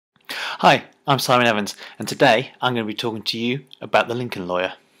Hi, I'm Simon Evans, and today I'm going to be talking to you about the Lincoln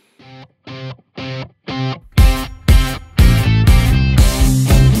Lawyer.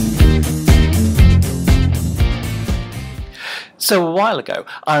 So a while ago,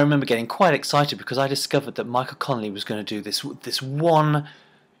 I remember getting quite excited because I discovered that Michael Connelly was going to do this one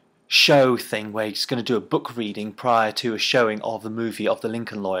show thing where he's going to do a book reading prior to a showing of the movie of the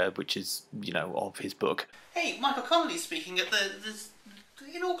Lincoln Lawyer, which is, of his book. Hey, Michael Connolly speaking at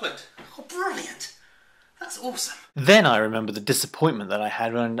in Auckland. Oh, brilliant. That's awesome. Then I remember the disappointment that I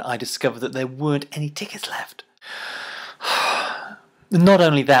had when I discovered that there weren't any tickets left. Not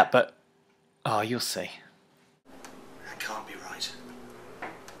only that, but... oh, you'll see. That can't be right.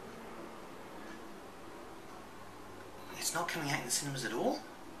 It's not coming out in the cinemas at all?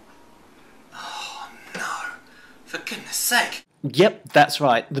 Oh, no. For goodness sake. Yep, that's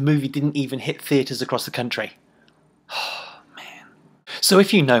right. The movie didn't even hit theatres across the country. Oh, man. So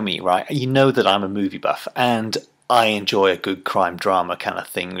if you know me, right, you know that I'm a movie buff, and I enjoy a good crime drama kind of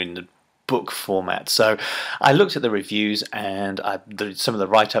thing in the book format. So I looked at the reviews and some of the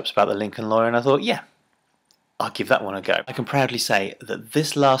write-ups about the Lincoln Lawyer, and I thought, yeah, I'll give that one a go. I can proudly say that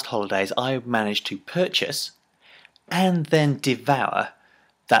this last holidays I managed to purchase and then devour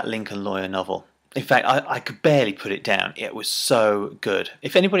that Lincoln Lawyer novel. In fact, I could barely put it down. It was so good.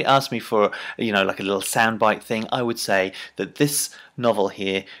 If anybody asked me for, like a little soundbite thing, I would say that this novel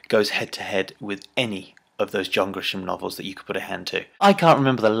here goes head to head with any of those John Grisham novels that you could put a hand to. I can't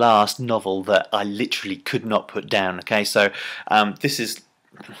remember the last novel that I literally could not put down, okay? So this is,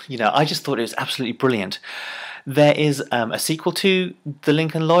 I just thought it was absolutely brilliant. There is a sequel to The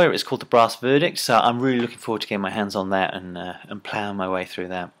Lincoln Lawyer. It's called The Brass Verdict, so I'm really looking forward to getting my hands on that and ploughing my way through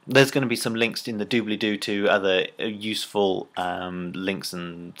that. There's going to be some links in the doobly-doo to other useful links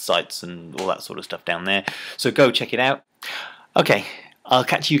and sites and all that sort of stuff down there, so go check it out. Okay, I'll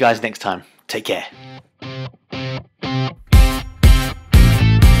catch you guys next time. Take care.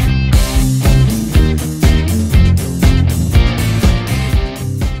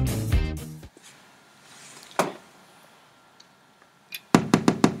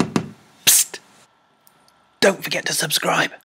 Don't forget to subscribe.